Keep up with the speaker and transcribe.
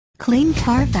Clean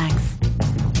Carfax,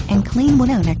 and Clean One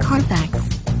Owner Carfax.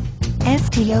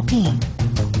 STOP.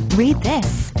 Read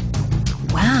this.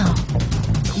 Wow!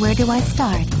 Where do I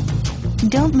start?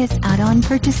 Don't miss out on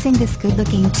purchasing this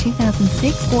good-looking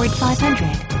 2006 Ford 500.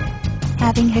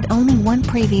 Having had only one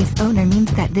previous owner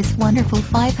means that this wonderful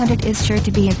 500 is sure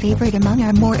to be a favorite among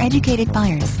our more educated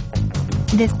buyers.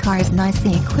 This car is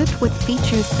nicely equipped with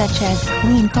features such as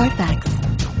Clean Carfax,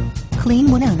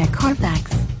 Clean One Owner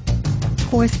Carfax,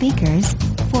 4 speakers,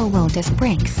 4-wheel disc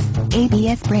brakes,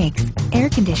 ABS brakes, air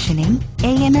conditioning,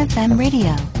 AM/FM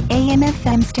radio,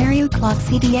 AM/FM stereo clock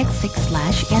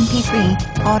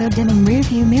CDX6/MP3, auto-dimming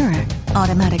rear-view mirror,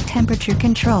 automatic temperature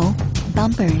control,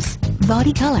 bumpers,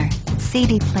 body color,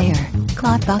 CD player,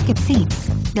 cloth bucket seats,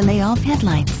 delay-off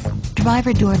headlights,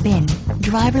 driver door bin,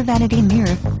 driver vanity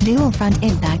mirror, dual front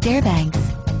impact airbags,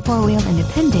 4-wheel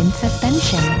independent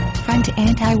suspension, front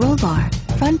anti-roll bar,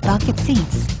 front bucket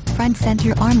seats, front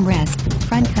center armrest,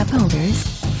 front cup holders,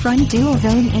 front dual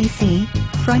zone AC,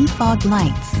 front fog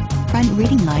lights, front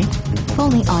reading light,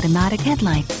 fully automatic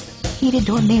headlights, heated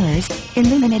door mirrors,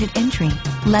 illuminated entry,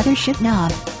 leather shift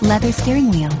knob, leather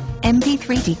steering wheel,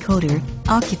 MP3 decoder,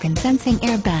 occupant sensing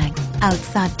airbag,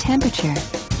 outside temperature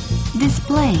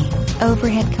display,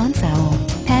 overhead console,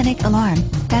 panic alarm,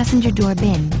 passenger door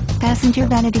bin, passenger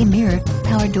vanity mirror,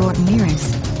 power door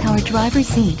mirrors, power driver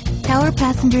seat, power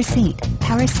passenger seat,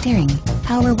 power steering,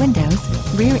 power windows,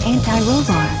 rear anti-roll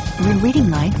bar, rear reading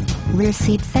light, rear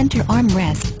seat center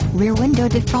armrest, rear window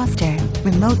defroster,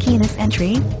 remote keyless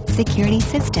entry, security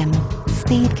system,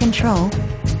 speed control,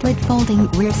 split folding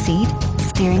rear seat,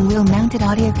 steering wheel mounted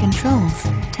audio controls,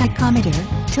 tachometer,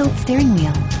 tilt steering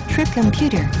wheel, trip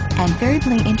computer, and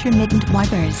Variably intermittent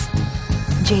wipers.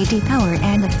 J.D. Power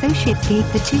and Associates gave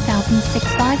the 2006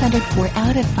 500 4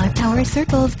 out of 5 power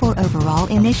circles for overall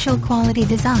initial quality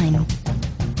design.